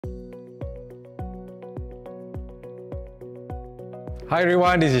Hi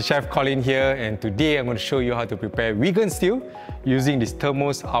everyone, this is Chef Colin here, and today I'm going to show you how to prepare vegan stew using this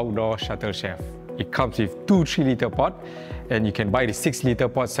thermos outdoor shuttle chef. It comes with two 3-liter pot, and you can buy the 6-liter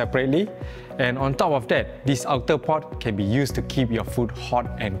pot separately. And on top of that, this outer pot can be used to keep your food hot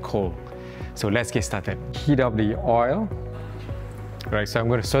and cold. So let's get started. Heat up the oil. Right, so I'm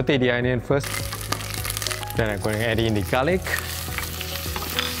going to saute the onion first. Then I'm going to add in the garlic.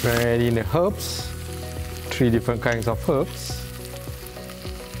 I'm going to add in the herbs. 3 different kinds of herbs.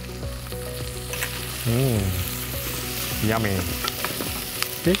 Yummy.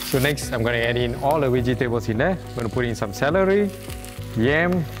 Okay, so next I'm going to add in all the vegetables in there. I'm going to put in some celery,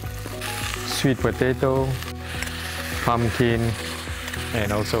 yam, sweet potato, pumpkin,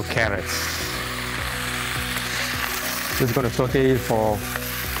 and also carrots. Just going to saute it for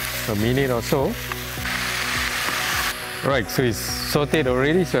a minute or so. Right, so it's sauteed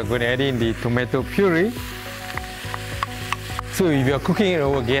already, so I'm going to add in the tomato puree. So if you're cooking it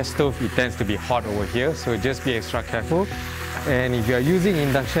over gas stove, it tends to be hot over here, so just be extra careful. And if you're using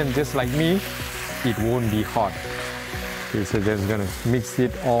induction just like me, it won't be hot. Okay, so just gonna mix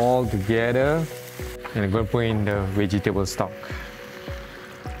it all together, and I'm gonna put in the vegetable stock.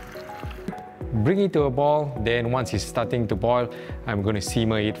 Bring it to a boil, then once it's starting to boil, I'm gonna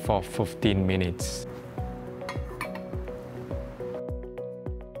simmer it for 15 minutes.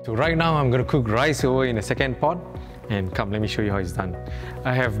 So right now I'm gonna cook rice over in the second pot. And come, let me show you how it's done.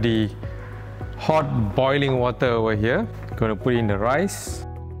 I have the hot boiling water over here. Gonna put in the rice.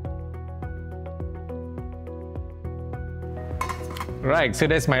 Right, so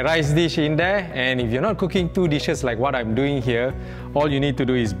that's my rice dish in there. And if you're not cooking 2 dishes like what I'm doing here, all you need to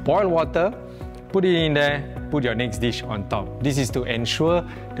do is boil water, put it in there, put your next dish on top. This is to ensure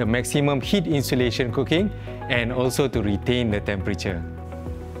the maximum heat insulation cooking and also to retain the temperature.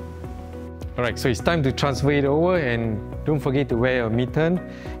 Alright, so it's time to transfer it over, and don't forget to wear your mitten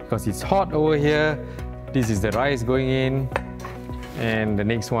because it's hot over here. This is the rice going in, and the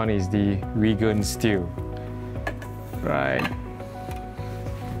next one is the vegan stew. Right.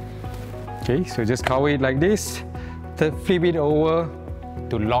 Okay, so just cover it like this, flip it over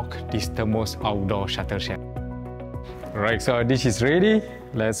to lock this thermos outdoor shuttle chef. Alright, so our dish is ready.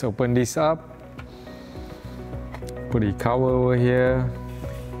 Let's open this up. Put the cover over here.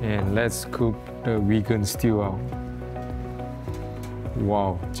 And let's cook the vegan stew out.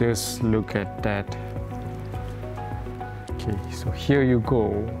 Wow, just look at that. Okay, so here you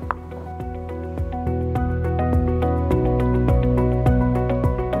go.